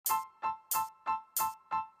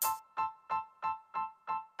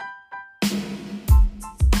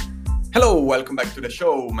Hello, welcome back to the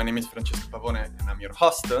show. My name is Francesco Pavone and I'm your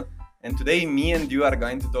host. And today me and you are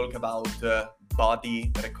going to talk about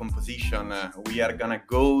body recomposition. We are gonna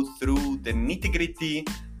go through the nitty-gritty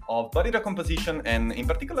of body recomposition, and in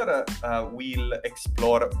particular we'll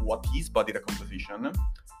explore what is body recomposition,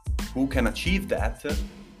 who can achieve that,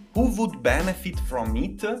 who would benefit from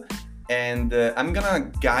it, and I'm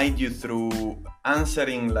gonna guide you through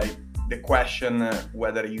answering the question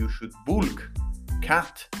whether you should bulk,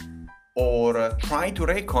 cut, or try to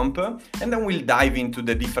recomp, and then we'll dive into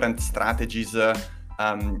the different strategies that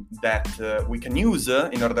we can use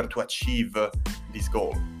in order to achieve this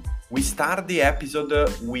goal. We start the episode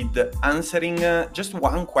with answering just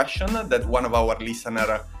one question that one of our listeners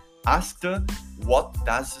asked: what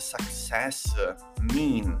does success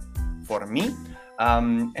mean for me?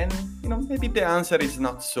 And maybe the answer is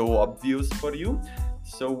not so obvious for you,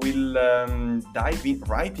 so we'll dive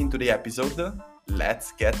right into the episode.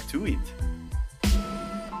 Let's get to it.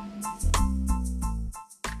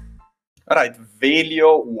 All right,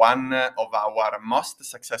 Velio, one of our most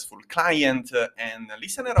successful clients and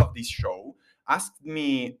listener of this show, asked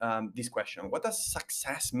me this question: what does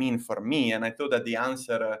success mean for me? And I thought that the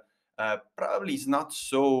answer probably is not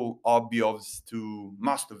so obvious to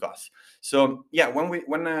most of us. So yeah, when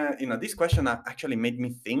this question actually made me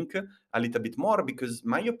think a little bit more, because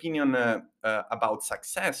my opinion about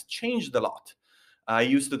success changed a lot. I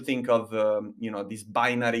used to think of this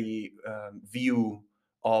binary view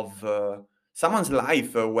of someone's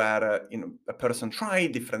life where a person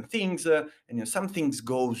tries different things, and some things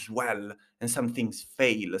goes well and some things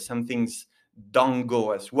fail, some things don't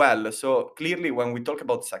go as well. So clearly, when we talk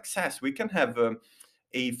about success, we can have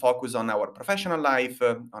a focus on our professional life,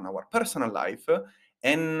 on our personal life,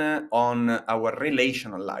 and on our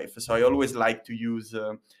relational life. So I always like to use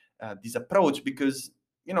this approach because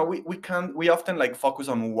we often focus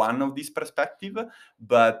on one of these perspective,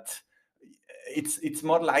 but it's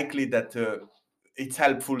more likely that it's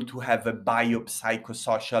helpful to have a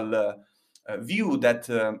biopsychosocial view that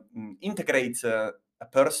integrates a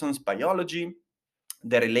person's biology,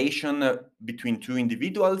 the relation between two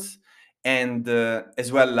individuals, and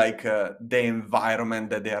as well the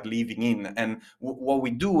environment that they are living in, and what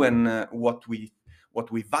we do, and what we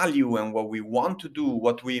value, and what we want to do,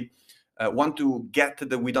 what we want to get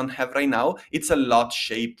that we don't have right now. It's a lot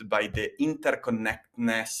shaped by the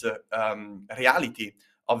interconnectedness reality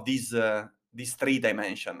of these three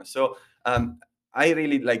dimensions. So I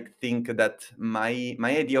really think that my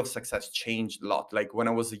idea of success changed a lot. Like when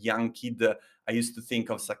I was a young kid, I used to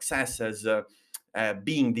think of success as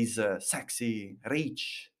being this sexy,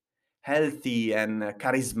 rich, healthy, and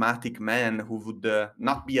charismatic man who would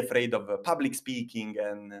not be afraid of public speaking,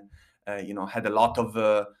 and had a lot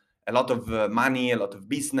of money, a lot of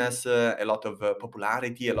business, a lot of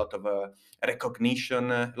popularity, a lot of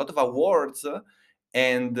recognition, a lot of awards,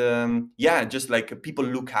 and just people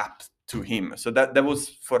look up to him. So that was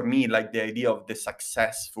for me the idea of the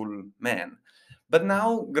successful man. But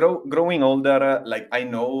now, growing older, I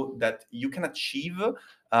know that you can achieve,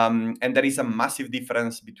 and there is a massive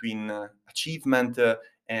difference between achievement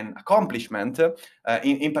and accomplishment.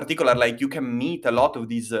 In particular, you can meet a lot of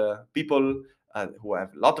these people who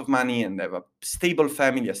have a lot of money and have a stable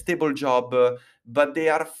family, a stable job, but they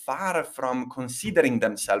are far from considering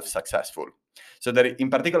themselves successful. So in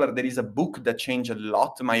particular, there is a book that changed a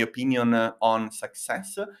lot my opinion on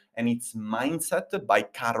success, and it's Mindset by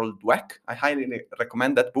Carol Dweck. I highly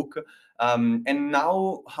recommend that book. And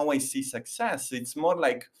now how I see success, it's more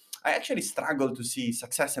like I actually struggle to see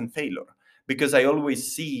success and failure, because I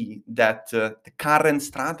always see that the current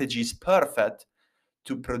strategy is perfect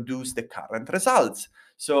to produce the current results.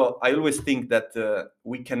 So I always think that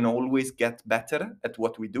we can always get better at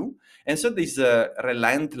what we do. And so this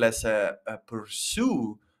relentless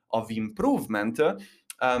pursuit of improvement,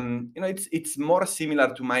 it's more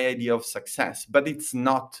similar to my idea of success, but it's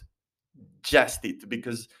not just it,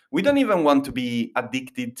 because we don't even want to be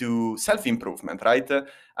addicted to self-improvement, right?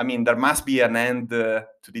 I mean, there must be an end to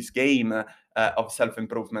this game of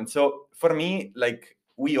self-improvement. So for me,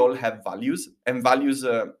 we all have values, and values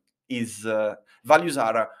are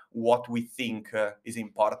what we think is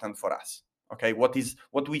important for us. Okay, what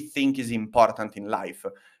we think is important in life,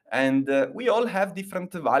 and we all have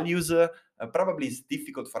different values. Probably it's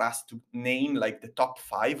difficult for us to name the top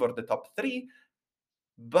 5 or the top 3,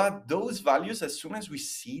 but those values, as soon as we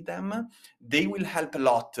see them, they will help a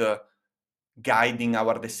lot guiding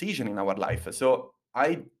our decision in our life. So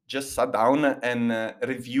I just sat down and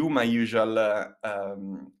review my usual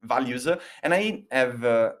values, and I have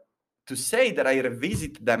to say that I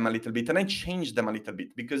revisit them a little bit and I change them a little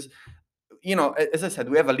bit, because as I said,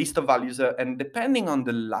 we have a list of values, and depending on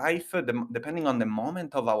the life, depending on the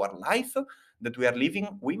moment of our life that we are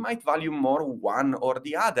living, we might value more one or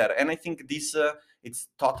the other. And I think this it's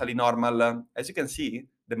totally normal. As you can see,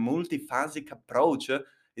 the multiphasic approach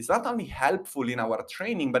is not only helpful in our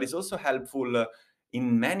training, but it's also helpful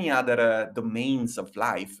in many other domains of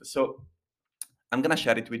life. So I'm gonna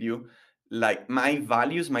share it with you. Like my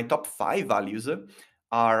values, my top 5 values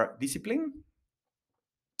are discipline,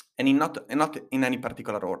 and not in any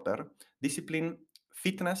particular order: discipline,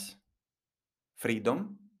 fitness,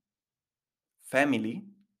 freedom, family,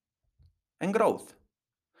 and growth.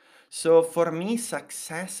 So for me,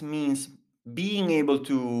 success means being able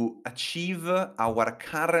to achieve our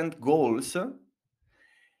current goals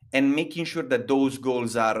and making sure that those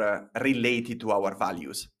goals are related to our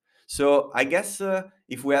values. So I guess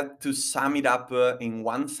if we had to sum it up in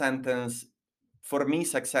one sentence, for me,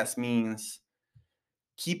 success means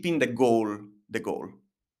keeping the goal the goal.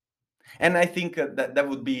 And I think that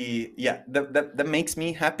would be, yeah, that makes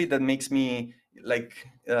me happy. That makes me like,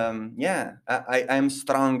 I'm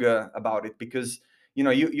strong about it, because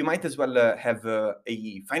you might as well have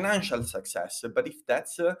a financial success, but if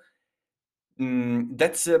that's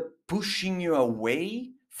pushing you away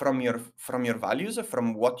from your values,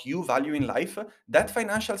 from what you value in life, that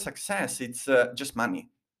financial success, it's just money,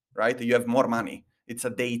 right? You have more money. It's a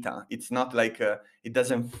data. It's not like it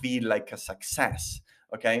doesn't feel like a success.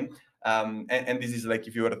 Okay. And this is like,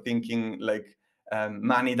 if you were thinking like,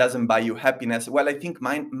 money doesn't buy you happiness. Well, I think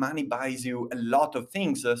money buys you a lot of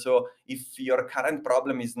things. So if your current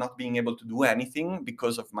problem is not being able to do anything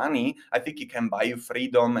because of money, I think it can buy you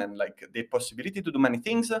freedom and like the possibility to do many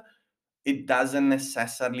things. It doesn't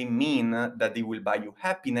necessarily mean that it will buy you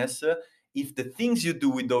happiness if the things you do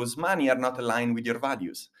with those money are not aligned with your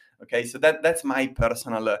values. Okay, so that's my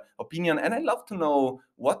personal opinion, and I'd love to know,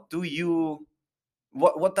 what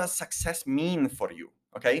does success mean for you?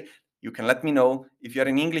 Okay, you can let me know. If you're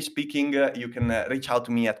in English speaking, you can reach out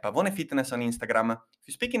to me at Pavone Fitness on Instagram. If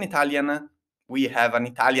you speak in Italian, we have an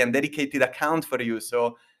Italian dedicated account for you.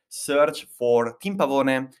 So search for Team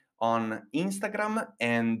Pavone on Instagram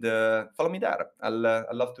and follow me there. I'll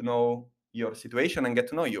love to know your situation and get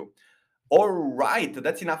to know you. All right,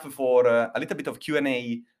 that's enough for a little bit of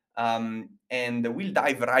Q&A, and we'll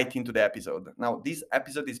dive right into the episode. Now, this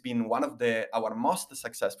episode has been one of our most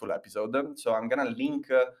successful episodes, so I'm going to link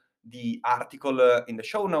the article in the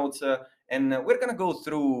show notes, and we're going to go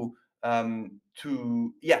through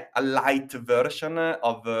a light version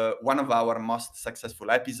of one of our most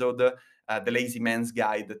successful episodes, The Lazy Man's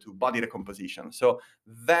Guide to Body Recomposition. So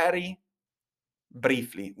very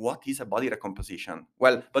briefly, what is a body recomposition?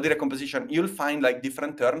 Well, body recomposition, you'll find like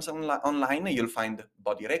different terms online. You'll find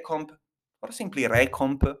body recomp or simply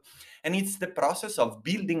recomp, and it's the process of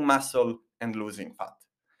building muscle and losing fat.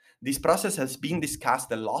 This process has been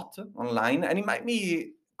discussed a lot online, and it might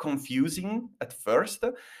be confusing at first.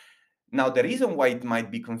 Now, the reason why it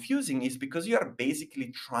might be confusing is because you are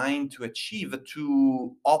basically trying to achieve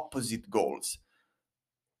two opposite goals.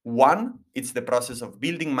 One, it's the process of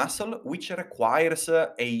building muscle, which requires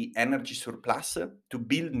a energy surplus. To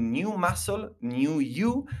build new muscle, new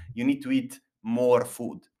you need to eat more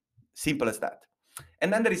food. Simple as that.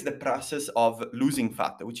 And then there is the process of losing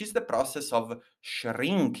fat, which is the process of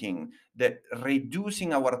shrinking,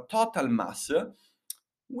 reducing our total mass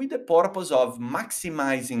with the purpose of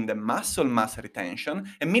maximizing the muscle mass retention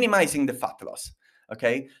and minimizing the fat loss.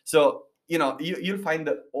 Okay, so you'll find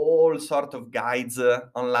all sort of guides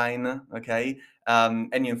online. Okay,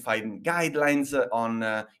 and you'll find guidelines on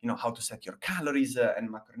how to set your calories and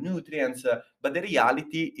macronutrients. But the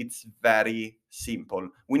reality, it's very simple.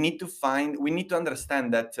 We need to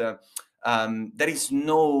understand that there is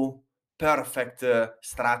no perfect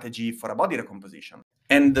strategy for a body recomposition.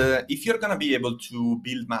 And if you're going to be able to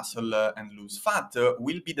build muscle and lose fat,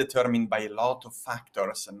 will be determined by a lot of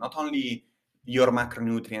factors, not only your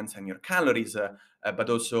macronutrients and your calories, but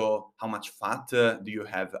also how much fat do you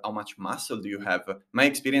have, how much muscle do you have. My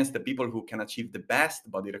experience, the people who can achieve the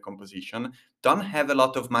best body recomposition don't have a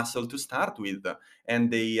lot of muscle to start with,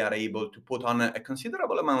 and they are able to put on a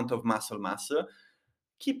considerable amount of muscle mass,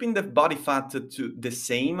 keeping the body fat to the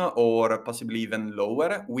same or possibly even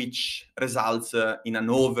lower, which results in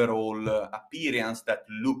an overall appearance that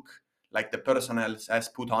look like the person has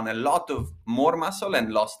put on a lot of more muscle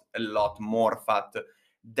and lost a lot more fat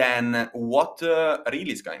than what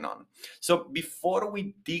really is going on. So before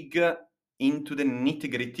we dig into the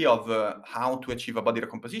nitty-gritty of how to achieve a body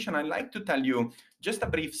recomposition, I'd like to tell you just a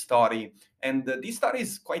brief story. And this story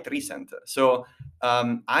is quite recent. So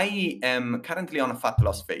I am currently on a fat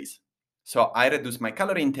loss phase. So I reduced my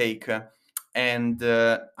calorie intake. and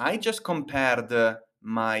I just compared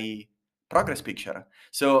my progress picture.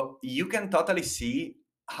 So you can totally see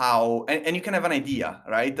how, and you can have an idea,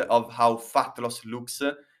 right, of how fat loss looks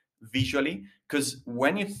visually. Because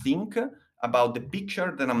when you think about the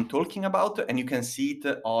picture that I'm talking about, and you can see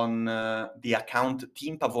it on the account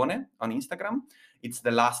Team Pavone on Instagram. It's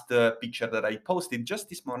the last picture that I posted just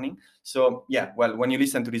this morning. So yeah, well, when you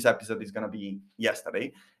listen to this episode, it's gonna be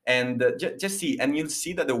yesterday. And just see, and you'll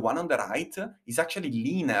see that the one on the right is actually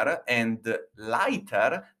leaner and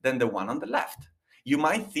lighter than the one on the left. You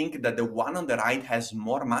might think that the one on the right has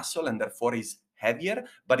more muscle and therefore is heavier,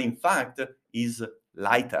 but in fact is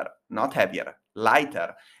lighter, not heavier,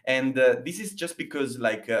 lighter. And this is just because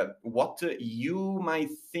what you might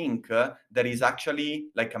think that is actually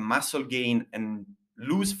like a muscle gain and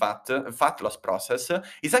lose fat loss process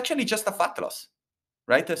is actually just a fat loss,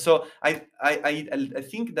 right? So I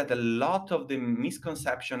think that a lot of the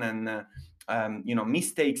misconception and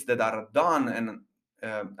mistakes that are done and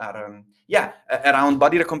around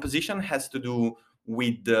body recomposition has to do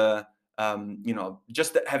with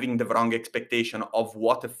just having the wrong expectation of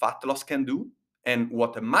what a fat loss can do and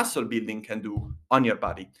what a muscle building can do on your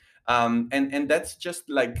body. And that's just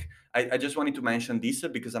like I just wanted to mention this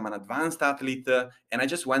because I'm an advanced athlete and I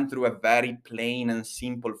just went through a very plain and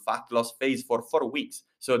simple fat loss phase for 4 weeks.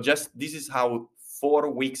 So just this is how 4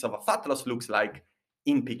 weeks of a fat loss looks like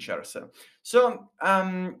in pictures. So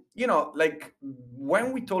like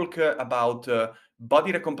when we talk about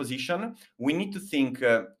body recomposition, we need to think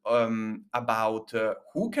about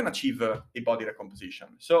who can achieve a body recomposition.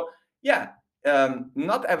 So yeah,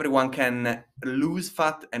 not everyone can lose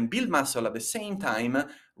fat and build muscle at the same time,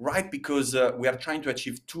 right? Because we are trying to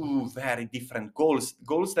achieve two very different goals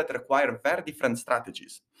that require very different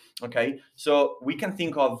strategies. Okay, so we can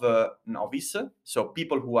think of novice, so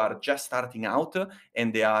people who are just starting out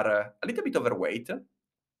and they are a little bit overweight.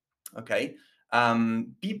 Okay,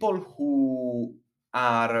 people who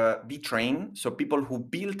are detrained, so people who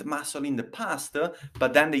built muscle in the past,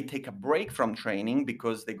 but then they take a break from training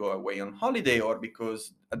because they go away on holiday or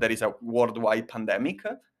because there is a worldwide pandemic,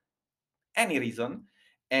 any reason,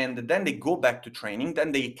 and then they go back to training,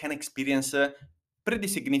 then they can experience pretty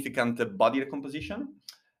significant body recomposition.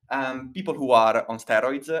 People who are on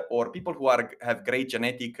steroids or people who have great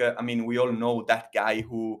genetic, I mean, we all know that guy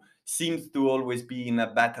who seems to always be in a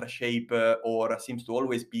better shape or seems to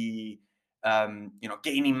always be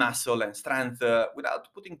gaining muscle and strength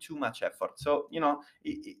without putting too much effort. So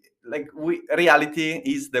reality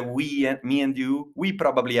is that me and you, we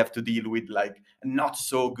probably have to deal with like not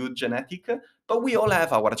so good genetic, but we all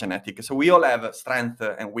have our genetic. So we all have strength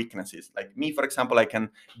and weaknesses. Like me, for example, I can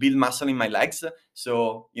build muscle in my legs,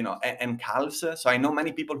 so and calves. So I know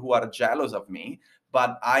many people who are jealous of me,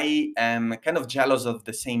 but I am kind of jealous of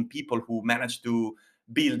the same people who manage to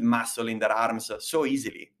build muscle in their arms so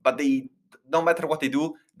easily, but they, no matter what they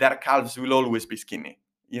do, their calves will always be skinny.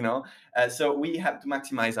 So we have to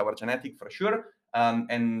maximize our genetic for sure,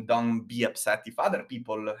 and don't be upset if other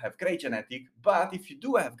people have great genetic. But if you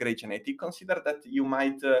do have great genetic, consider that you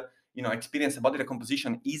might experience a body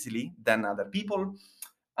recomposition easily than other people.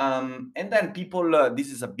 And then people,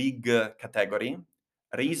 this is a big category,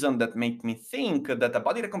 reason that make me think that a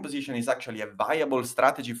body recomposition is actually a viable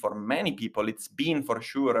strategy for many people. It's been for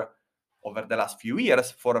sure over the last few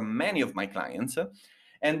years for many of my clients.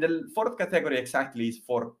 And the fourth category exactly is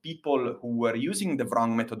for people who were using the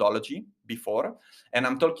wrong methodology before. And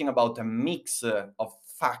I'm talking about a mix of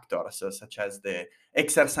factors such as the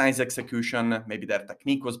exercise execution, maybe their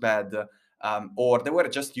technique was bad, or they were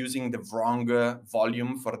just using the wrong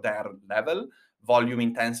volume for their level, volume,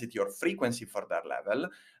 intensity, or frequency for their level.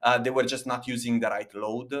 They were just not using the right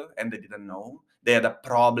load and they didn't know. They had a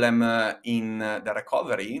problem in the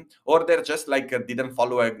recovery, or they're just didn't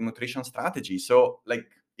follow a nutrition strategy. So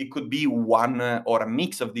it could be one or a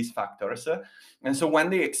mix of these factors. And so when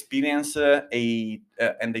they experience and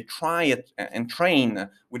they try it and train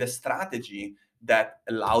with a strategy that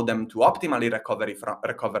allow them to optimally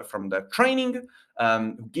recover from the training,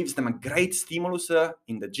 gives them a great stimulus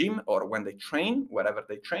in the gym or when they train, wherever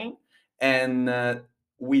they train, and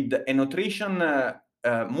with a nutrition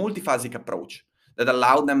multiphasic approach that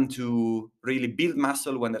allow them to really build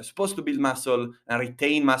muscle when they're supposed to build muscle and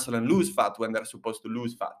retain muscle and lose fat when they're supposed to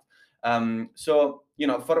lose fat. So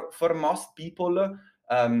for most people,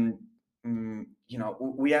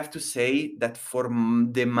 we have to say that for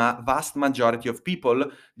the vast majority of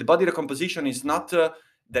people, the body recomposition is not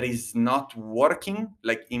that is not working.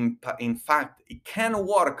 Like in fact, it can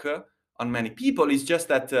work on many people. It's just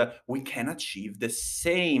that we can achieve the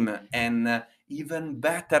same and even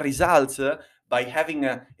better results by having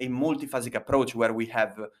a multiphasic approach where we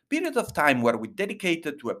have a period of time where we dedicate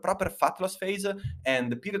to a proper fat loss phase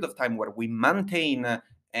and the period of time where we maintain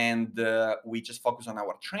and we just focus on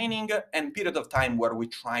our training, and period of time where we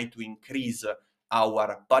try to increase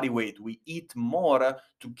our body weight. We eat more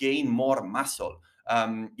to gain more muscle.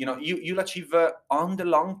 You'll achieve on the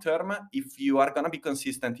long term, if you are going to be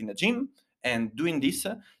consistent in the gym and doing this,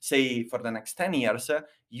 say for the next 10 years,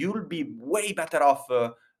 you'll be way better off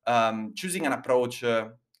choosing an approach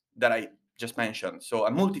that I just mentioned. So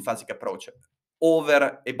a multiphasic approach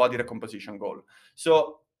over a body recomposition goal.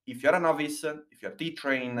 So if you're a novice, if you're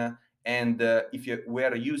detrained, and if you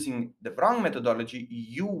were using the wrong methodology,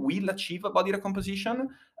 you will achieve a body recomposition.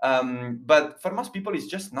 But for most people, it's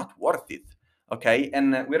just not worth it. Okay,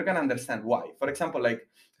 and we're gonna understand why. For example, like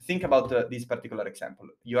think about this particular example.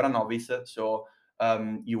 You're a novice, so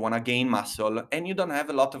you want to gain muscle, and you don't have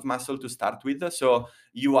a lot of muscle to start with. So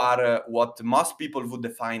you are what most people would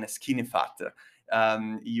define as skinny fat.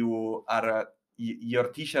 You are your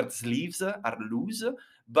t-shirt sleeves are loose,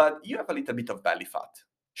 but you have a little bit of belly fat.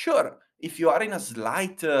 Sure, if you are in a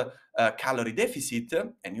slight calorie deficit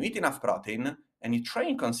and you eat enough protein and you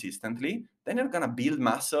train consistently, then you're gonna build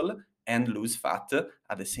muscle and lose fat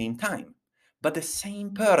at the same time. But the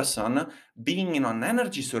same person being in an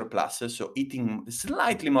energy surplus, so eating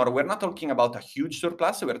slightly more, we're not talking about a huge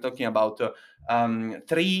surplus, we're talking about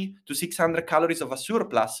 300 to 600 calories of a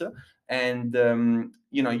surplus, and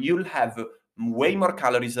you'll have way more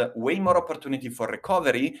calories, way more opportunity for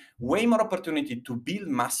recovery, way more opportunity to build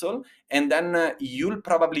muscle, and then you'll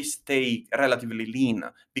probably stay relatively lean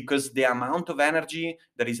because the amount of energy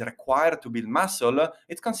that is required to build muscle,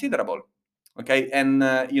 it's considerable. Okay, and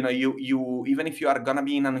you even if you are gonna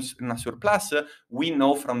be in a surplus, we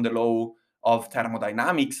know from the law of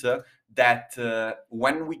thermodynamics that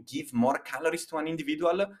when we give more calories to an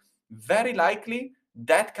individual, very likely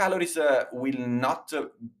that calories will not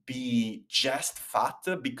be just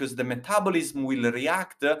fat, because the metabolism will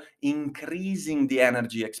react, increasing the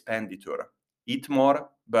energy expenditure. Eat more,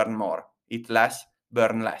 burn more. Eat less,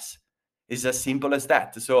 burn less. It's as simple as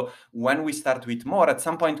that. So when we start to eat more, at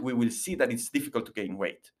some point we will see that it's difficult to gain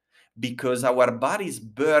weight because our body is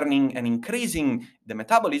burning and increasing the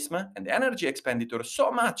metabolism and the energy expenditure so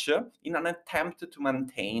much in an attempt to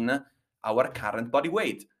maintain our current body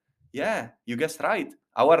weight. Yeah, you guessed right.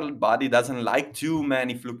 Our body doesn't like too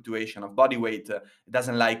many fluctuation of body weight. It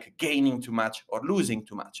doesn't like gaining too much or losing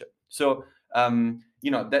too much. So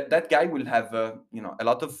that guy will have a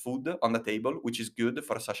lot of food on the table, which is good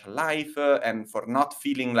for social life and for not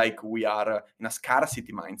feeling like we are in a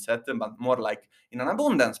scarcity mindset, but more like in an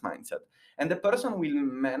abundance mindset. And the person will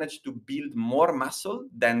manage to build more muscle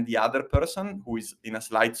than the other person who is in a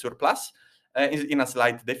slight surplus, is in a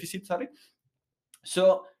slight deficit, sorry.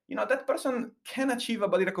 So that person can achieve a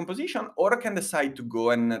body recomposition or can decide to go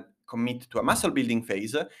and commit to a muscle building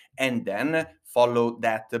phase and then follow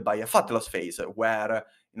that by a fat loss phase where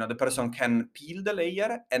the person can peel the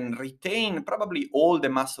layer and retain probably all the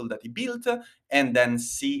muscle that he built, and then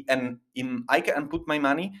see, and I can put my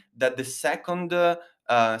money that the second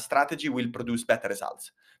strategy will produce better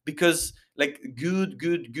results, because like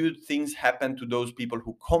good things happen to those people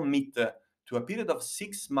who commit to a period of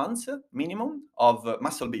 6 months minimum of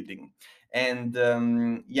muscle building. And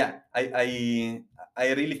I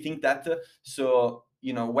really think that. So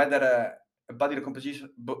whether a body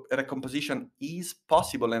recomposition is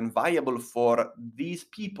possible and viable for these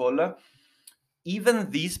people, even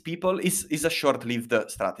these people is a short-lived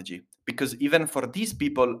strategy, because even for these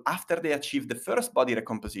people, after they achieve the first body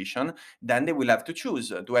recomposition, then they will have to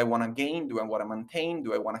choose: do I want to gain, do I want to maintain,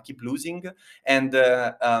 do I want to keep losing? And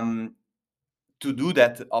to do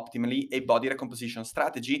that optimally, a body recomposition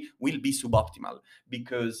strategy will be suboptimal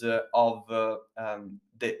because of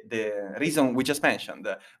the reason we just mentioned.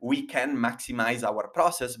 We can maximize our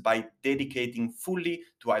process by dedicating fully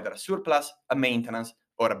to either a surplus, a maintenance,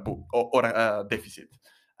 or a deficit.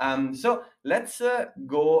 So let's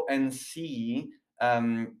go and see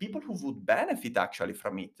people who would benefit actually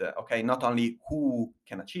from it. Okay, not only who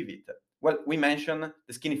can achieve it. Well, we mentioned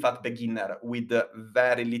the skinny fat beginner with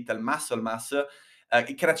very little muscle mass.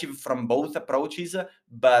 It can achieve from both approaches,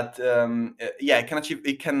 but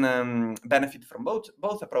it can benefit from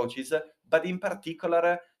both approaches. But in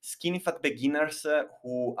particular, skinny fat beginners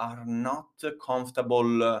who are not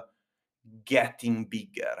comfortable getting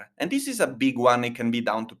bigger. And this is a big one. It can be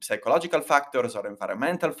down to psychological factors or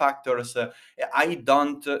environmental factors.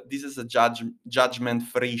 This is a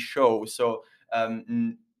judgment-free show. So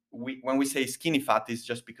when we say skinny fat, is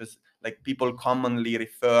just because like people commonly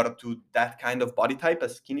refer to that kind of body type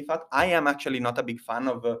as skinny fat. I am actually not a big fan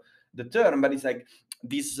of the term, but it's like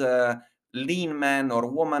this lean man or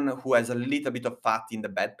woman who has a little bit of fat in the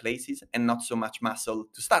bad places and not so much muscle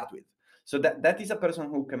to start with. So that is a person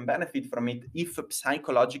who can benefit from it if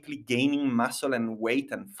psychologically gaining muscle and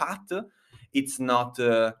weight and fat, it's not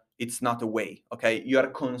a way. Okay, you are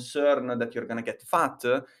concerned that you're gonna get fat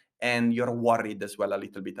and you're worried as well a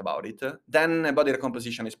little bit about it. Then body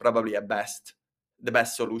recomposition is probably the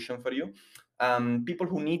best solution for you. People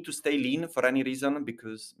who need to stay lean for any reason,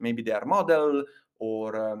 because maybe they are model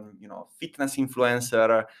or fitness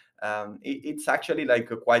influencer, it's actually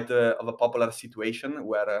like quite of a popular situation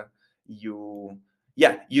where you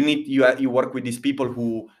work with these people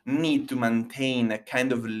who need to maintain a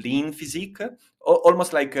kind of lean physique,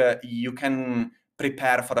 almost like you can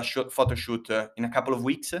prepare for a photo shoot in a couple of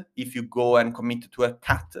weeks if you go and commit to a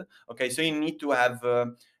cut. Okay, so you need to have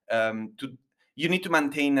you need to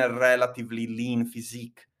maintain a relatively lean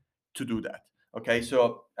physique to do that. Okay,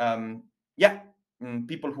 so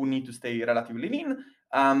people who need to stay relatively lean,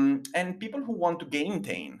 and people who want to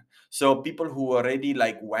maintain. So people who already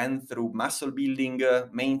like went through muscle building,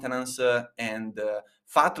 maintenance, and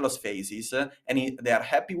fat loss phases, and they are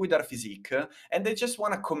happy with their physique, and they just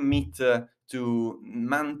want to commit to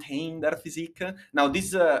maintain their physique. Now,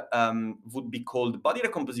 this would be called body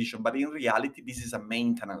recomposition, but in reality, this is a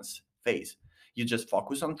maintenance phase. You just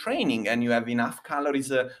focus on training and you have enough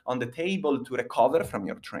calories on the table to recover from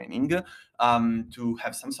your training, to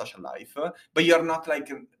have some social life, but you're not like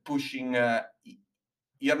pushing.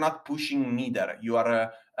 You're not pushing neither. You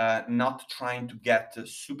are not trying to get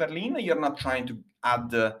super lean. You're not trying to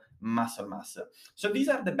add muscle mass. So these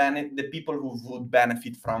are the people who would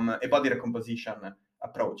benefit from a body recomposition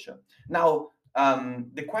approach. Now,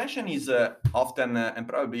 the question is often, and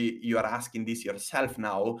probably you are asking this yourself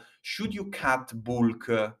now, should you cut bulk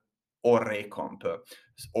or recomp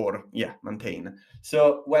or maintain?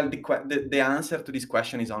 So, well, the answer to this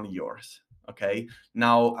question is only yours. Okay,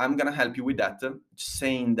 now I'm gonna help you with that,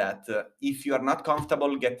 saying that if you are not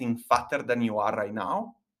comfortable getting fatter than you are right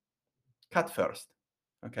now, cut first.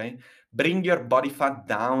 Okay, bring your body fat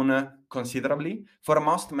down considerably. For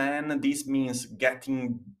most men, this means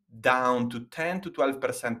getting down to 10 to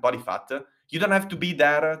 12% body fat. You don't have to be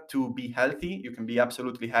there to be healthy. You can be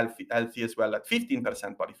absolutely healthy as well at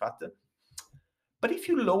 15% body fat. But if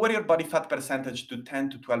you lower your body fat percentage to 10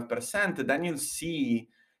 to 12%, then you'll see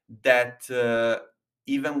that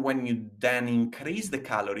even when you then increase the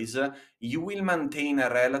calories, you will maintain a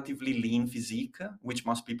relatively lean physique, which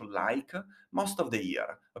most people like, most of the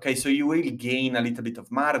year. Okay, so you will gain a little bit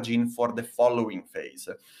of margin for the following phase.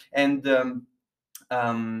 And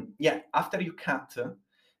after you cut,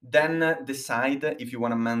 then decide if you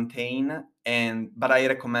want to maintain, but I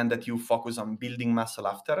recommend that you focus on building muscle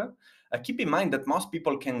after. Keep in mind that most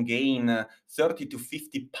people can gain 30 to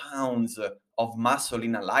 50 pounds of muscle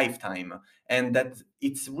in a lifetime, and that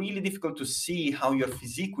it's really difficult to see how your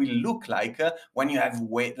physique will look like when you have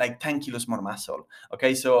weight like 10 kilos more muscle.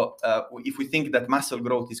 Okay, so if we think that muscle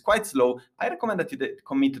growth is quite slow, I recommend that you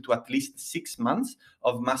commit to at least 6 months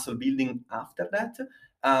of muscle building after that.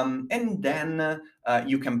 And then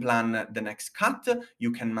you can plan the next cut.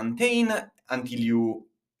 You can maintain until you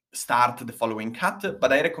start the following cut,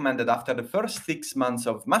 but I recommend that after the first 6 months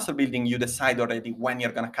of muscle building, you decide already when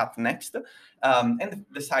you're going to cut next, and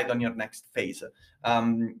decide on your next phase.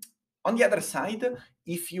 On the other side,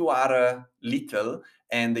 if you are little,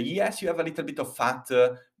 and yes, you have a little bit of fat,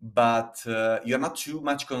 but you're not too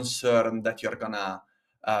much concerned that you're going to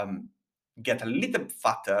get a little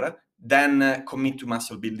fatter, then commit to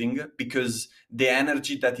muscle building, because the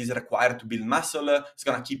energy that is required to build muscle is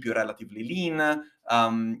going to keep you relatively lean.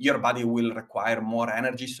 Your body will require more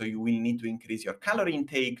energy, so you will need to increase your calorie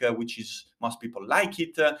intake, which is most people like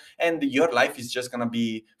it, and your life is just going to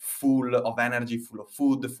be full of energy, full of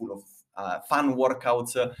food, full of fun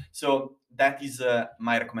workouts. So that is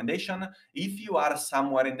my recommendation. If you are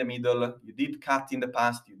somewhere in the middle, you did cut in the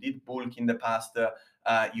past, you did bulk in the past,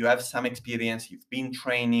 you have some experience, you've been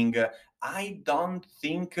training, I don't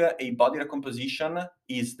think a body recomposition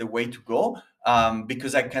is the way to go,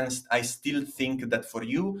 because I still think that for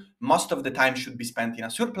you, most of the time should be spent in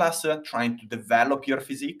a surplus, trying to develop your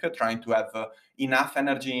physique, trying to have enough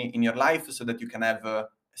energy in your life so that you can have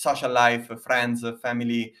social life, friends,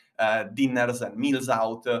 family, dinners and meals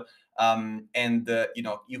out. And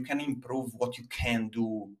you can improve what you can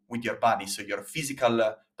do with your body, so your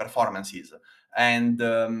physical performances. And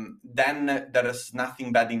then there is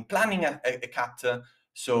nothing bad in planning a cut,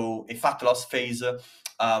 so a fat loss phase.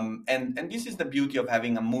 And this is the beauty of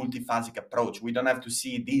having a multiphasic approach. We don't have to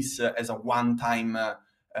see this as a one-time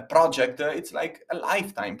project. It's like a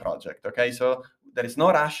lifetime project. Okay, so there is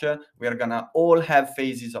no rush. We are gonna all have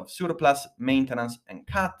phases of surplus, maintenance, and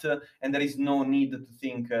cut, and there is no need to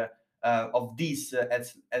think of this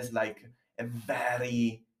as like a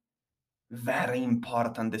very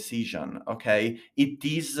important decision. Okay, it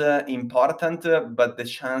is important, but the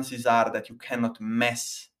chances are that you cannot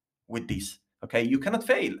mess with this. Okay, you cannot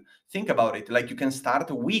fail. Think about it. Like, you can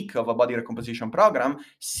start a week of a body recomposition program,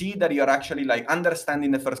 see that you're actually like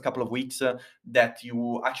understanding the first couple of weeks that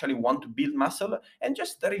you actually want to build muscle, and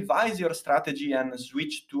just revise your strategy and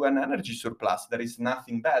switch to an energy surplus. There is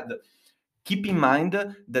nothing bad. Keep in mind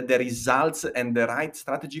that the results and the right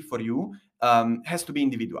strategy for you has to be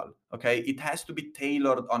individual. Okay, it has to be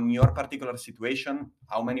tailored on your particular situation.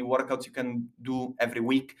 How many workouts you can do every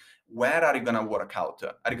week? Where are you gonna work out?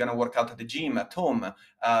 Are you gonna work out at the gym, at home?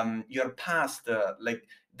 Your past, like,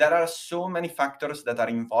 there are so many factors that are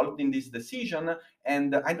involved in this decision,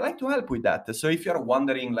 and I'd like to help with that. So if you're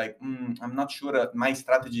wondering, like, I'm not sure my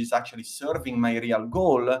strategy is actually serving my real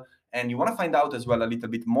goal, and you want to find out as well a little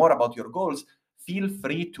bit more about your goals, feel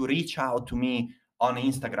free to reach out to me on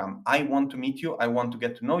Instagram. I want to meet you. I want to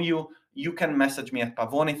get to know you. You can message me at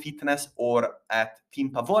Pavone Fitness or at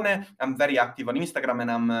Team Pavone. I'm very active on Instagram,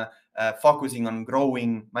 and I'm focusing on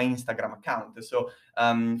growing my Instagram account. So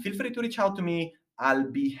feel free to reach out to me.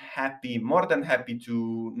 I'll be happy, more than happy,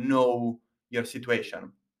 to know your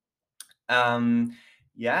situation.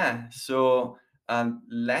 Yeah, so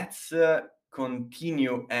let's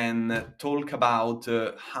continue and talk about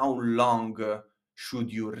how long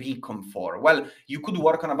should you recomp for. Well, you could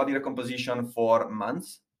work on a body recomposition for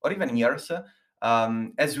months or even years.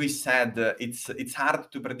 As we said, it's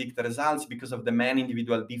hard to predict the results because of the many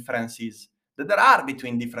individual differences that there are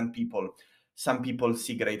between different people. Some people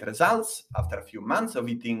see great results after a few months of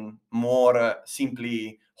eating more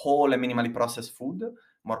simply whole and minimally processed food,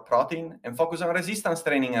 more protein, and focus on resistance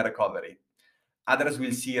training and recovery. Others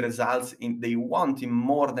will see results they want in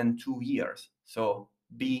more than 2 years. So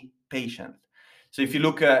be patient. So if you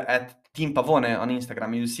look at Team Pavone on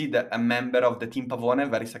Instagram, you see that a member of the Team Pavone,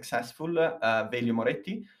 very successful, Velio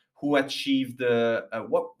Moretti, who achieved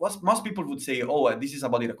what most people would say, this is a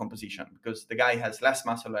body recomposition because the guy has less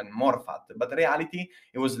muscle and more fat. But in reality,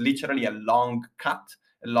 it was literally a long cut,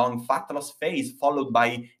 a long fat loss phase followed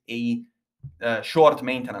by a short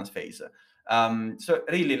maintenance phase. So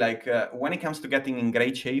really, like, when it comes to getting in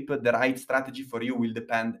great shape, the right strategy for you will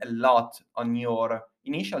depend a lot on your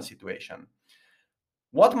initial situation.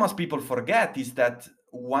 What most people forget is that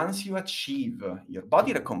once you achieve your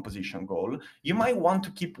body recomposition goal, you might want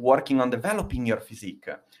to keep working on developing your physique,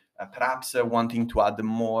 perhaps wanting to add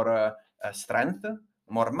more strength,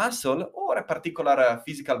 more muscle, or a particular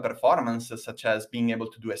physical performance, such as being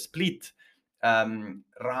able to do a split,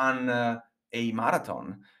 run a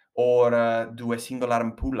marathon, or do a single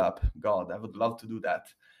arm pull-up. God, I would love to do that.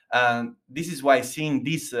 This is why seeing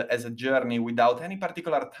this as a journey without any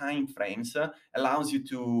particular time frames allows you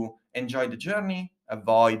to enjoy the journey,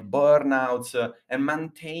 avoid burnouts, and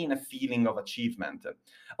maintain a feeling of achievement.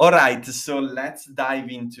 All right, so let's dive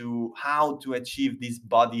into how to achieve this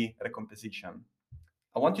body recomposition.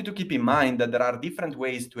 I want you to keep in mind that there are different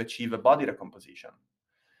ways to achieve a body recomposition.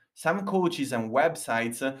 Some coaches and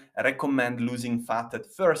websites recommend losing fat at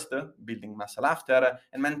first, building muscle after,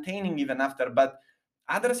 and maintaining even after, but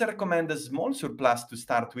others recommend a small surplus to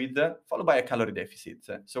start with, followed by a calorie deficit.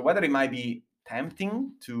 So whether it might be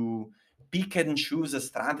tempting to pick and choose a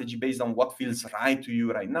strategy based on what feels right to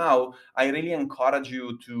you right now, I really encourage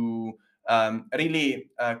you to really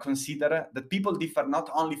consider that people differ not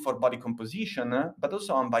only for body composition, but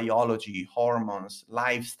also on biology, hormones,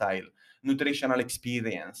 lifestyle, nutritional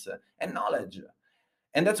experience, and knowledge.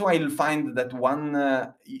 And that's why you'll find that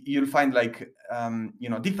you'll find like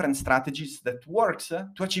different strategies that works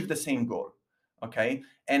to achieve the same goal. Okay,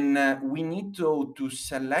 and we need to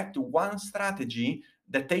select one strategy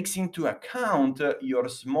that takes into account your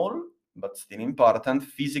small but still important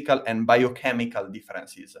physical and biochemical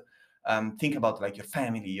differences. Think about like your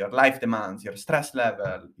family, your life demands, your stress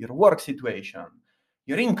level, your work situation,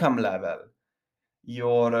 your income level,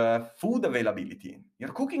 your food availability, your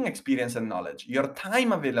cooking experience and knowledge, your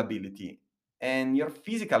time availability, and your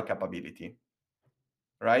physical capability,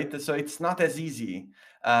 right? So it's not as easy.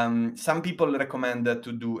 Some people recommend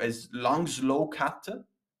to do a long, slow cut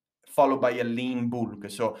followed by a lean bulk.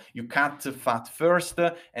 So you cut fat first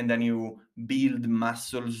and then you build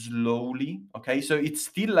muscle slowly. Okay, so it's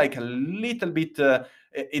still like a little bit,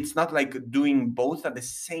 it's not like doing both at the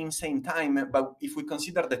same time. But if we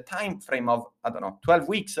consider the time frame of, 12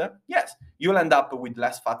 weeks, yes, you'll end up with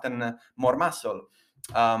less fat and more muscle.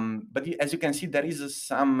 But as you can see, there is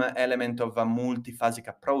some element of a multiphasic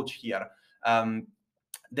approach here.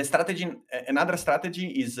 The strategy, another strategy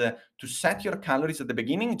is to set your calories at the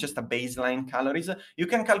beginning, just a baseline calories. You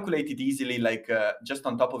can calculate it easily, like just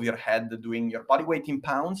on top of your head, doing your body weight in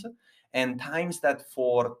pounds, and times that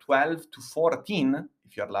for 12 to 14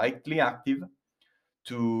 if you're lightly active,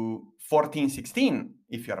 to 14, 16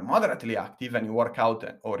 if you're moderately active and you work out,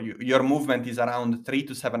 or your movement is around 3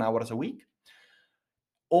 to 7 hours a week,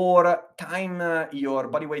 or time your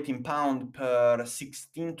body weight in pound per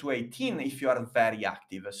 16 to 18 if you are very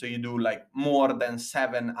active. So you do like more than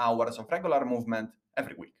 7 hours of regular movement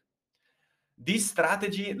every week. This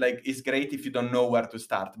strategy is great if you don't know where to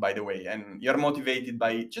start, by the way, and you're motivated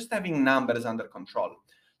by just having numbers under control.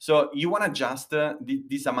 So you want to adjust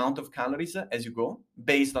this amount of calories as you go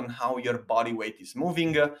based on how your body weight is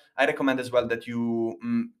moving. I recommend as well that you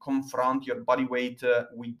confront your body weight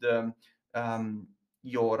with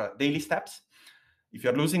your daily steps. If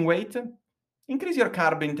you're losing weight, increase your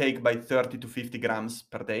carb intake by 30 to 50 grams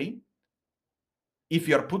per day. If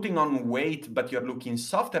you're putting on weight but you're looking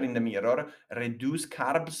softer in the mirror, reduce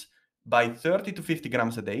carbs by 30 to 50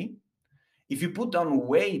 grams a day. If you put on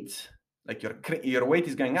weight, like your weight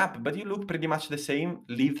is going up, but you look pretty much the same,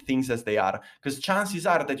 leave things as they are. Because chances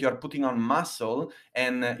are that you're putting on muscle,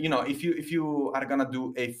 and if you are gonna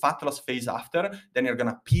do a fat loss phase after, then you're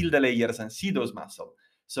gonna peel the layers and see those muscle.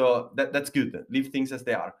 So that's good. Leave things as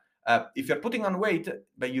they are. If you're putting on weight,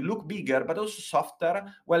 but you look bigger, but also softer,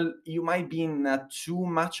 well, you might be in too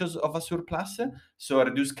much of a surplus. So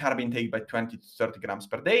reduce carb intake by 20 to 30 grams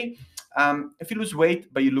per day. If you lose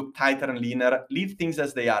weight, but you look tighter and leaner, leave things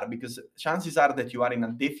as they are, because chances are that you are in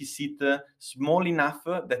a deficit small enough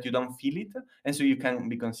that you don't feel it, and so you can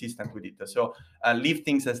be consistent with it. So leave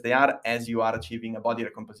things as they are as you are achieving a body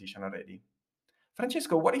recomposition already.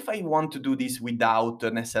 Francesco, what if I want to do this without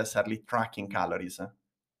necessarily tracking calories?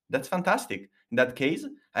 That's fantastic. In that case,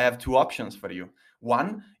 I have two options for you.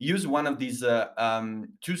 One, use one of these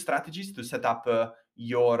two strategies to set up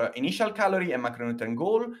your initial calorie and macronutrient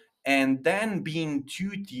goal, and then be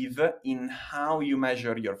intuitive in how you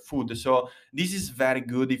measure your food. So this is very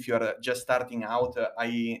good if you're just starting out.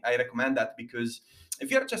 I recommend that, because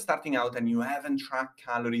if you're just starting out and you haven't tracked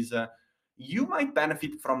calories, you might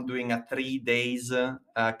benefit from doing a 3 days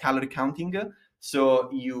calorie counting.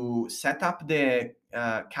 So you set up the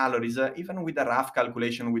calories, even with a rough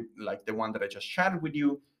calculation with like the one that I just shared with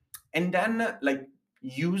you, and then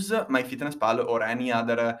use MyFitnessPal or any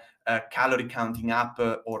other calorie counting app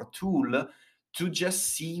or tool to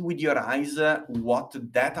just see with your eyes what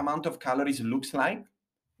that amount of calories looks like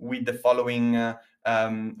with the following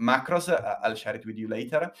macros. I'll share it with you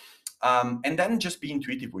later. And then just be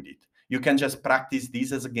intuitive with it. You can just practice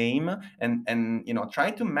this as a game and try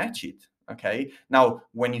to match it. Okay. Now,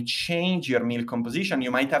 when you change your meal composition,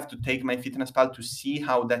 you might have to take MyFitnessPal to see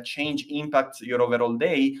how that change impacts your overall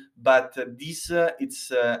day. But this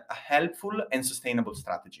it's a helpful and sustainable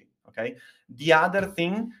strategy. Okay. The other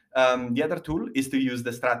thing, the other tool is to use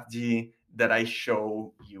the strategy that I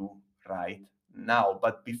show you right now.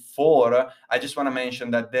 But before, I just want to mention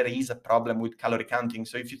that there is a problem with calorie counting.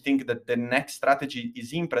 So if you think that the next strategy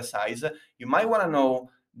is imprecise, you might want to know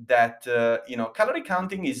that calorie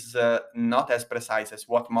counting is not as precise as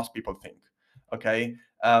what most people think. Okay,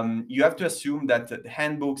 you have to assume that the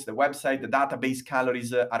handbooks, the website, the database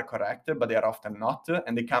calories are correct, but they are often not,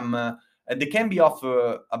 and they can be off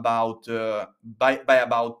by about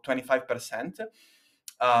 25%.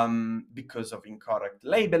 Because of incorrect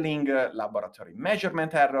labeling, laboratory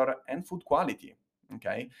measurement error, and food quality.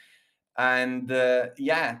 Okay, and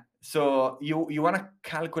so you want to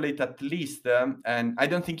calculate at least, and I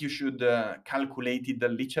don't think you should calculate it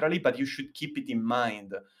literally, but you should keep it in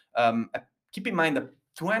mind. Keep in mind that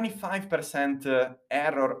 25%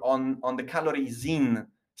 error on the calories in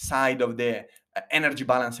side of the energy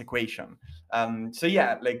balance equation. So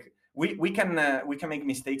yeah, we can make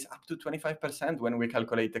mistakes up to 25% when we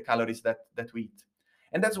calculate the calories that we eat.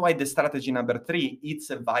 And that's why the strategy number 3,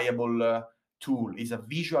 it's a viable tool, is a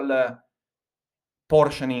visual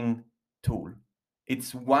portioning tool.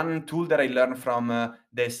 It's one tool that I learned from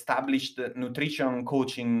the established nutrition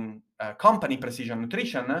coaching company, Precision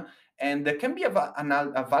Nutrition, and can be a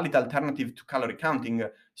valid alternative to calorie counting.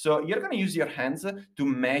 So you're going to use your hands to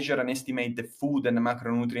measure and estimate the food and the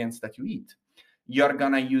macronutrients that you eat. You're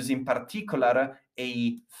going to use, in particular,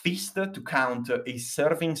 a fist to count a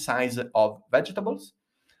serving size of vegetables.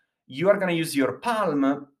 You are going to use your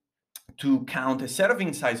palm to count a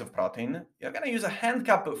serving size of protein. You're going to use a hand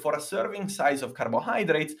cup for a serving size of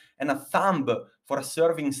carbohydrates and a thumb for a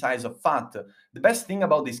serving size of fat. The best thing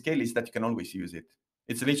about this scale is that you can always use it.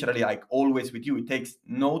 It's literally like always with you. It takes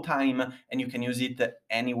no time, and you can use it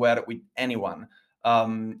anywhere with anyone.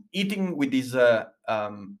 Eating with this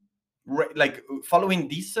like following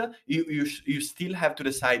this, you still have to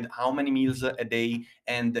decide how many meals a day,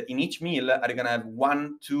 and in each meal are you gonna have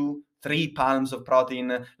 1, 2, 3 palms of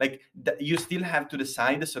protein. Like you still have to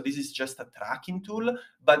decide. So this is just a tracking tool,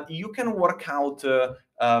 but you can work out.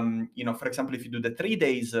 For example, if you do the 3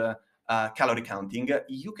 days calorie counting,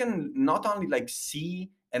 you can not only like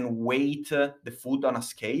see and weight the food on a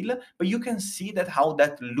scale, but you can see that how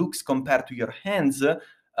that looks compared to your hands.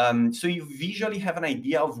 So you visually have an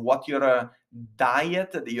idea of what your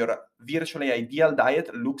diet, your virtually ideal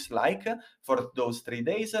diet looks like for those 3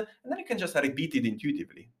 days, and then you can just repeat it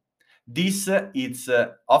intuitively. This is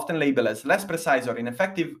often labeled as less precise or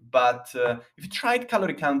ineffective, but if you tried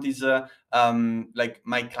calorie count is like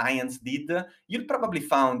my clients did, you probably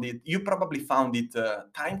found it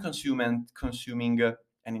time consuming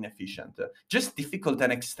and inefficient, just difficult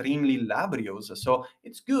and extremely laborious. So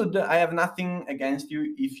it's good. I have nothing against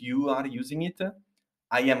you if you are using it.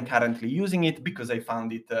 I am currently using it because I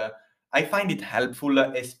find it helpful,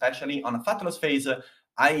 especially on a fat loss phase.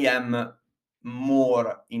 I am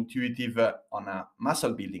more intuitive on a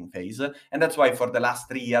muscle building phase, and that's why for the last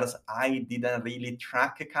 3 years I didn't really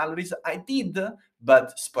track calories. I did,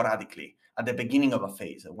 but sporadically at the beginning of a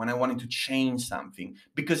phase when I wanted to change something,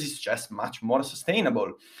 because it's just much more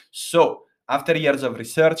sustainable. So after years of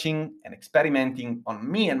researching and experimenting on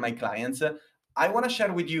me and my clients, I want to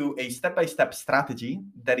share with you a step-by-step strategy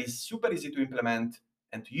that is super easy to implement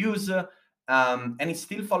and to use, and it's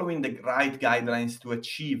still following the right guidelines to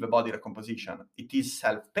achieve a body recomposition. It is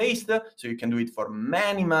self-paced, so you can do it for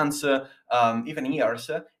many months, even years,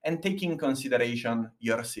 and take in consideration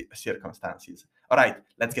your circumstances. All right,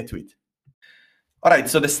 let's get to it. All right,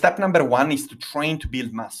 so the step number 1 is to train to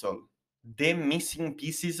build muscle. The missing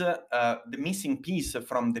piece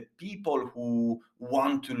from the people who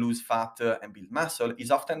want to lose fat and build muscle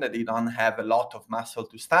is often that they don't have a lot of muscle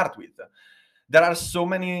to start with. There are so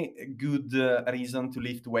many good reasons to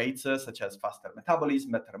lift weights, such as faster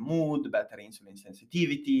metabolism, better mood, better insulin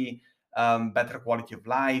sensitivity, better quality of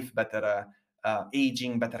life, better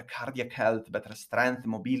aging, better cardiac health, better strength,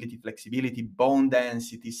 mobility, flexibility, bone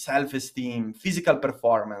density, self-esteem, physical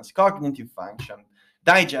performance, cognitive function,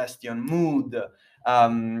 digestion, mood,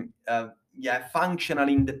 functional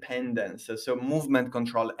independence, so movement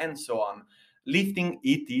control, and so on. Lifting,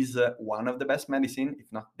 it is one of the best medicine,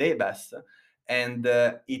 if not the best, and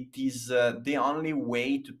it is the only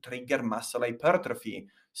way to trigger muscle hypertrophy.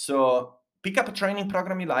 So pick up a training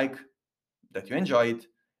program you like, that you enjoy it,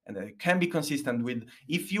 and that you can be consistent with.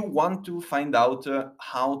 If you want to find out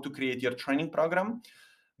how to create your training program,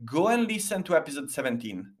 go and listen to episode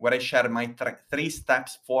 17, where I share my 3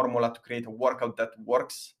 steps formula to create a workout that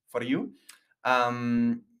works for you.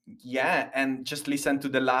 And just listen to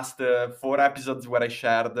the last 4 episodes where I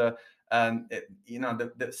shared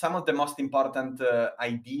some of the most important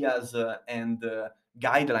ideas and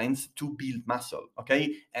guidelines to build muscle.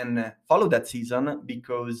 Okay, and follow that season,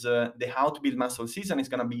 because the How to Build Muscle season is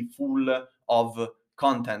going to be full of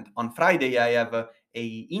content. On Friday, I have a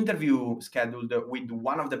interview scheduled with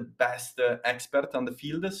one of the best experts on the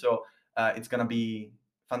field, so it's going to be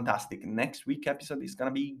fantastic. Next week episode is going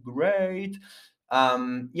to be great.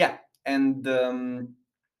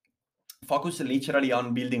 Focus literally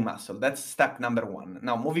on building muscle. That's step number 1.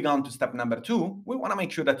 Now, moving on to step number 2, we want to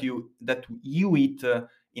make sure that you eat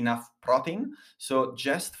enough protein. So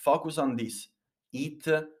just focus on this. Eat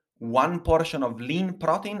 1 portion of lean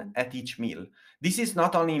protein at each meal. This is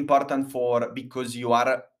not only important because you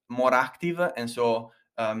are more active, and so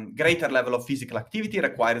greater level of physical activity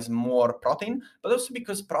requires more protein, but also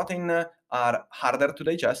because protein are harder to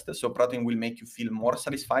digest. So protein will make you feel more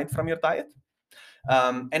satisfied from your diet.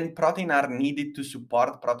 And protein are needed to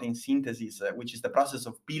support protein synthesis, which is the process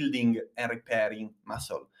of building and repairing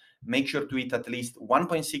muscle. Make sure to eat at least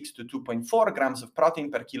 1.6 to 2.4 grams of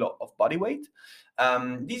protein per kilo of body weight.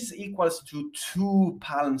 This equals to 2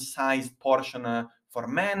 palm-sized portion for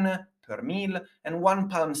men per meal, and 1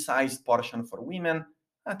 palm-sized portion for women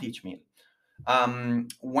at each meal.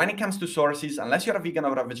 When it comes to sources, unless you're a vegan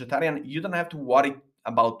or a vegetarian, you don't have to worry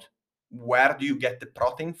about where do you get the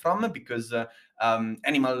protein from, because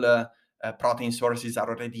animal protein sources are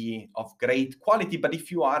already of great quality. But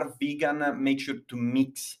if you are vegan, make sure to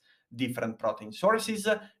mix different protein sources,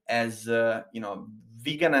 as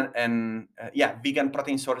vegan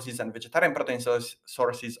protein sources and vegetarian protein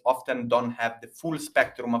sources often don't have the full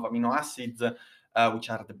spectrum of amino acids, which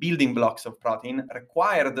are the building blocks of protein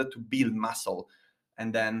required to build muscle.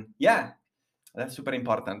 And then, that's super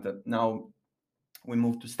important. Now, We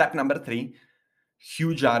move to step number 3,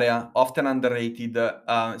 huge area, often underrated,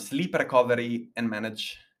 sleep recovery and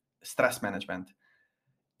stress management.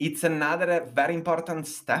 It's another very important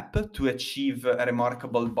step to achieve a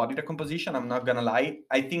remarkable body recomposition. I'm not gonna lie.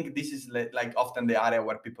 I think this is like often the area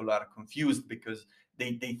where people are confused because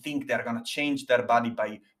they think they're gonna change their body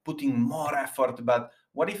by putting more effort. But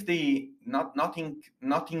what if they not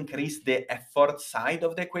increase the effort side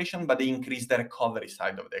of the equation, but they increase the recovery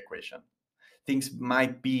side of the equation? Things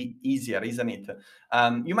might be easier, isn't it?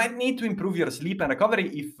 You might need to improve your sleep and recovery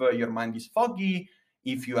if your mind is foggy,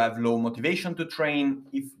 if you have low motivation to train,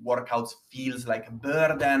 if workouts feels like a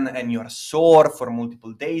burden and you're sore for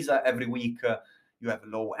multiple days every week, you have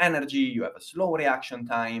low energy, you have a slow reaction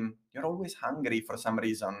time, you're always hungry for some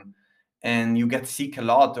reason, and you get sick a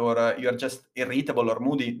lot, or you're just irritable or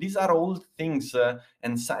moody. These are all things,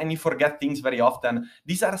 and you forget things very often.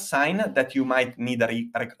 These are signs that you might need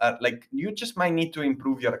like you just might need to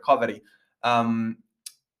improve your recovery.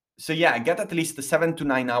 So yeah, get at least 7 to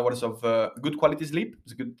 9 hours of good quality sleep.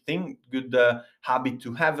 It's a good thing, good habit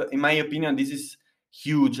to have. In my opinion, this is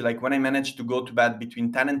huge. Like when I manage to go to bed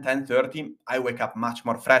between 10 and 10:30, I wake up much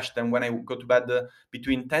more fresh than when I go to bed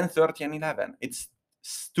between 10:30 and 11. It's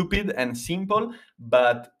stupid and simple,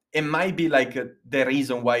 but it might be like the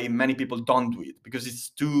reason why many people don't do it, because it's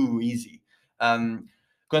too easy.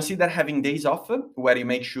 Consider having days off where you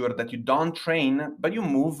make sure that you don't train, but you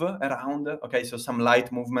move around. Okay, so some light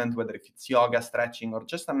movement, whether if it's yoga, stretching, or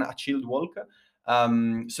just a chilled walk,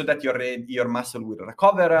 so that your muscle will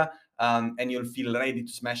recover, and you'll feel ready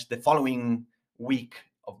to smash the following week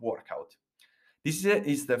of workout. This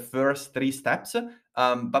is the first 3 steps.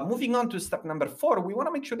 But moving on to step number 4, we want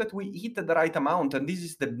to make sure that we eat the right amount, and this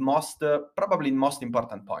is the probably most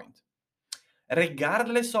important point.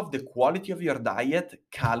 Regardless of the quality of your diet,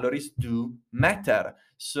 calories do matter.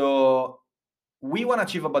 So we want to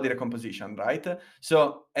achieve a body recomposition, right?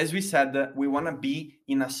 So as we said, we want to be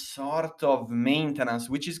in a sort of maintenance,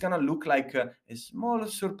 which is going to look like a small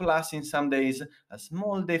surplus in some days, a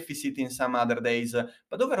small deficit in some other days.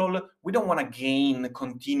 But overall, we don't want to gain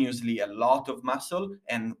continuously a lot of muscle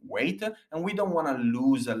and weight, and we don't want to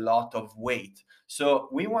lose a lot of weight. So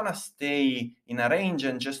we want to stay in a range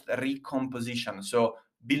and just recomposition. So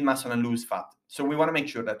build muscle and lose fat. So we want to make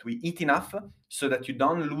sure that we eat enough so that you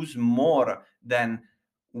don't lose more than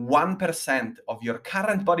 1% of your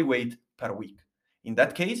current body weight per week. In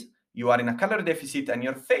that case, you are in a calorie deficit and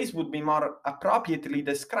your face would be more appropriately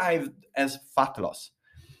described as fat loss.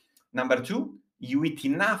 Number 2, you eat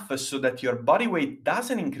enough so that your body weight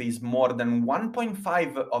doesn't increase more than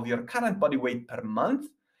 1.5 of your current body weight per month.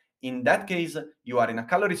 In that case, you are in a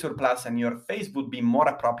calorie surplus and your face would be more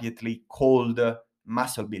appropriately called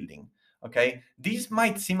muscle building. Okay, this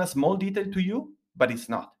might seem a small detail to you, but it's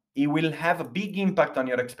not. It will have a big impact on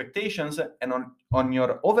your expectations and on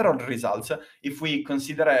your overall results if we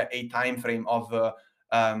consider a time frame of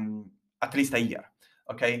at least a year.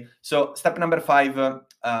 Okay, so step number 5,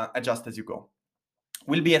 adjust as you go.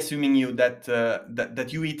 We'll be assuming that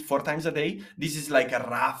you eat 4 times a day. This is like a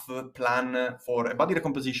rough plan for a body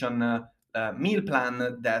recomposition meal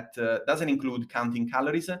plan that doesn't include counting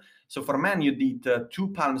calories. So for men, you'd eat 2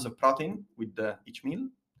 pounds of protein with each meal,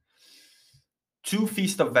 2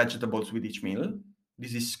 feasts of vegetables with each meal.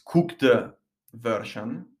 This is cooked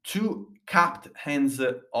version. 2 cupped hands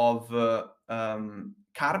of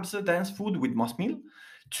carbs dense food with most meal.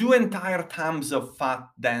 2 entire thumbs of fat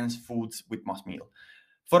dense foods with most meal.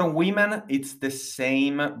 For women, it's the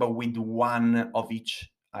same, but with 1 of each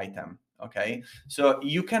item. Okay, so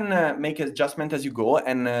you can make adjustment as you go,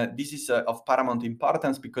 and this is of paramount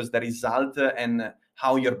importance because the result and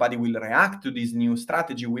how your body will react to this new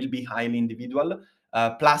strategy will be highly individual.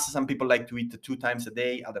 Plus, some people like to eat 2 times a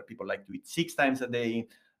day, other people like to eat 6 times a day.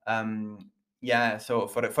 Yeah, so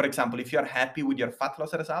for example, if you're happy with your fat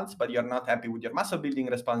loss results, but you're not happy with your muscle building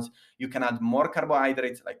response, you can add more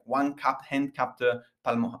carbohydrates, like 1 cup, hand-cupped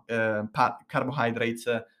carbohydrates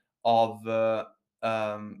of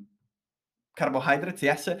carbohydrates,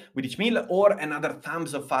 yes, with each meal, or another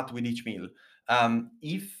thumbs of fat with each meal.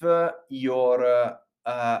 If you're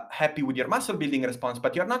happy with your muscle building response,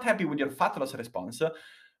 but you're not happy with your fat loss response,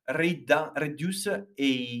 reduce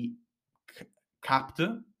a cupped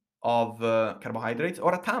of carbohydrates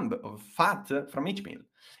or a thumb of fat from each meal.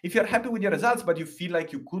 If you're happy with your results, but you feel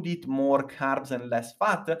like you could eat more carbs and less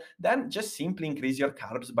fat, then just simply increase your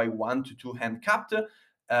carbs by 1 to 2 hand-cupped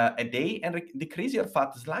a day and decrease your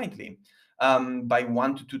fat slightly by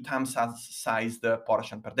 1 to 2 times sized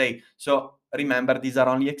portion per day. So remember, these are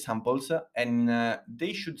only examples and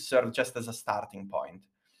they should serve just as a starting point.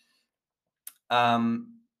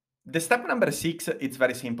 The step number 6, it's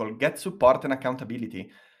very simple. Get support and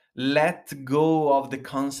accountability. Let go of the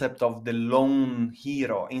concept of the lone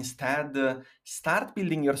hero. Instead, start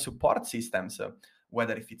building your support systems,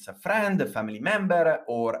 whether if it's a friend, a family member,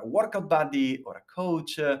 or a workout buddy, or a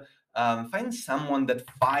coach. Find someone that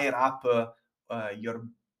fire up your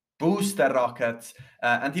booster rockets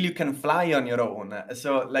until you can fly on your own.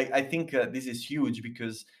 So, like, I think this is huge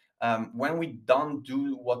because when we don't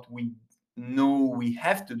do what we know we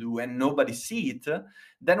have to do and nobody see it,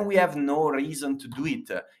 then we have no reason to do it.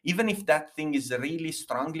 Even if that thing is really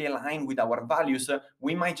strongly aligned with our values,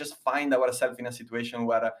 we might just find ourselves in a situation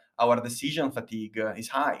where our decision fatigue is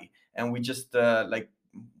high and we just like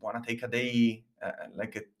want to take a day,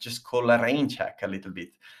 just call a rain check a little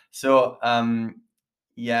bit. So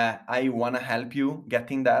yeah, I want to help you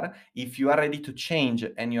getting there. If you are ready to change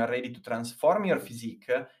and you are ready to transform your physique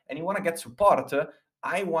and you want to get support,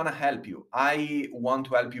 I want to help you. I want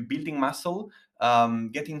to help you building muscle,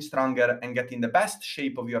 getting stronger, and getting the best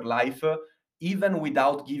shape of your life, even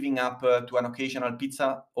without giving up to an occasional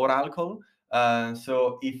pizza or alcohol.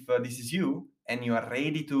 So if this is you and you are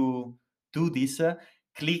ready to do this,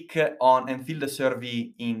 click on and fill the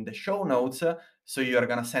survey in the show notes. So you're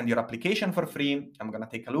going to send your application for free. I'm going to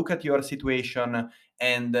take a look at your situation.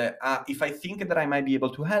 And if I think that I might be able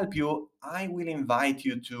to help you, I will invite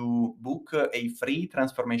you to book a free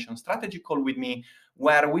transformation strategy call with me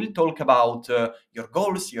where we'll talk about your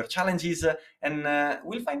goals, your challenges, and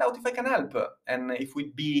we'll find out if I can help and if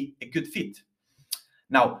we'd be a good fit.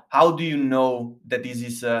 Now, how do you know that this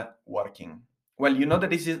is working? Well, you know that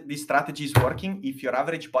this strategy is working if your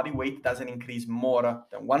average body weight doesn't increase more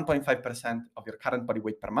than 1.5% of your current body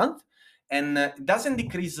weight per month, and doesn't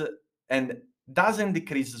decrease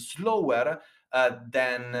slower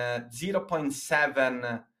than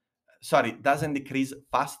 0.7. Sorry, doesn't decrease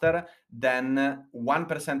faster than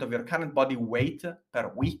 1% of your current body weight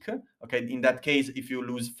per week. Okay, in that case, if you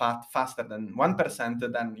lose fat faster than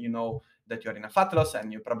 1%, then you know that you're in a fat loss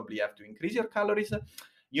and you probably have to increase your calories.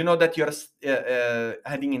 You know that you're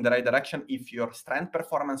heading in the right direction if your strength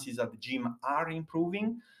performances at the gym are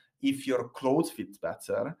improving, if your clothes fit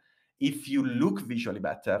better, if you look visually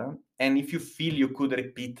better, and if you feel you could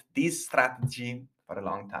repeat this strategy for a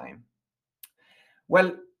long time.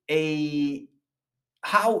 Well,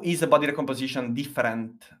 how is a body recomposition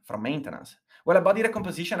different from maintenance? Well, a body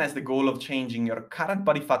recomposition has the goal of changing your current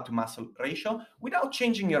body fat to muscle ratio without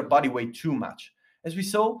changing your body weight too much. As we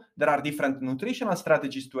saw, there are different nutritional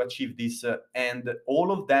strategies to achieve this, and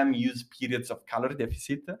all of them use periods of calorie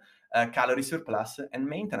deficit, calorie surplus, and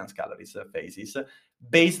maintenance calories phases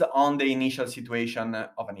based on the initial situation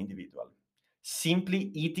of an individual.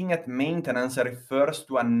 Simply eating at maintenance refers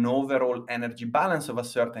to an overall energy balance of a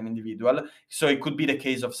certain individual. So it could be the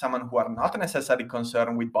case of someone who are not necessarily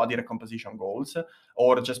concerned with body recomposition goals,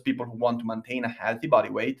 or just people who want to maintain a healthy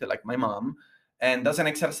body weight, like my mom, and doesn't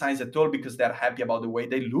exercise at all because they're happy about the way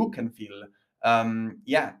they look and feel.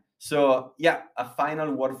 So a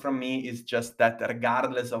final word from me is just that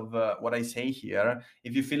regardless of what I say here,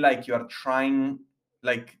 if you feel like you are trying,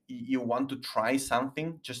 like you want to try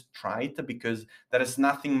something, just try it, because there is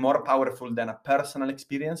nothing more powerful than a personal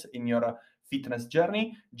experience in your fitness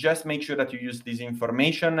journey. Just make sure that you use this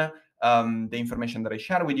information, the information that I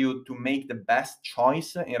share with you, to make the best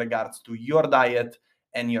choice in regards to your diet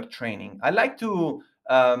and your training. I like to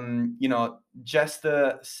just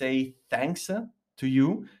say thanks to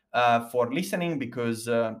you for listening, because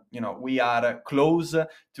we are close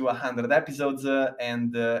to 100 episodes,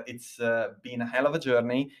 and it's been a hell of a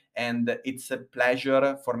journey, and it's a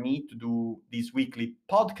pleasure for me to do this weekly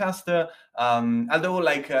podcast. Although,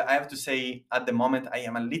 I have to say, at the moment, I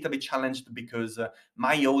am a little bit challenged because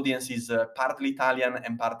my audience is partly Italian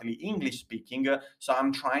and partly English speaking. So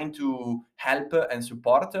I'm trying to help and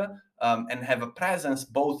support and have a presence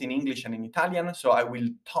both in English and in Italian. So I will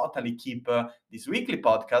totally keep this weekly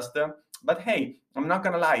podcast. But hey, I'm not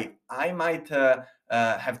going to lie. I might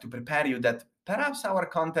have to prepare you that perhaps our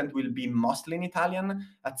content will be mostly in Italian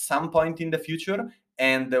at some point in the future,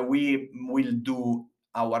 and we will do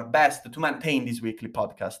our best to maintain this weekly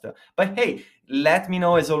podcast. But hey, let me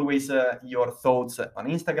know, as always, your thoughts on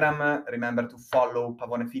Instagram. Remember to follow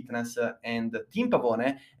Pavone Fitness and Team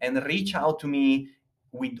Pavone, and reach out to me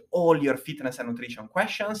with all your fitness and nutrition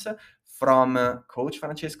questions. From Coach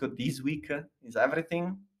Francesco, this week is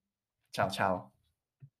everything. Ciao, ciao.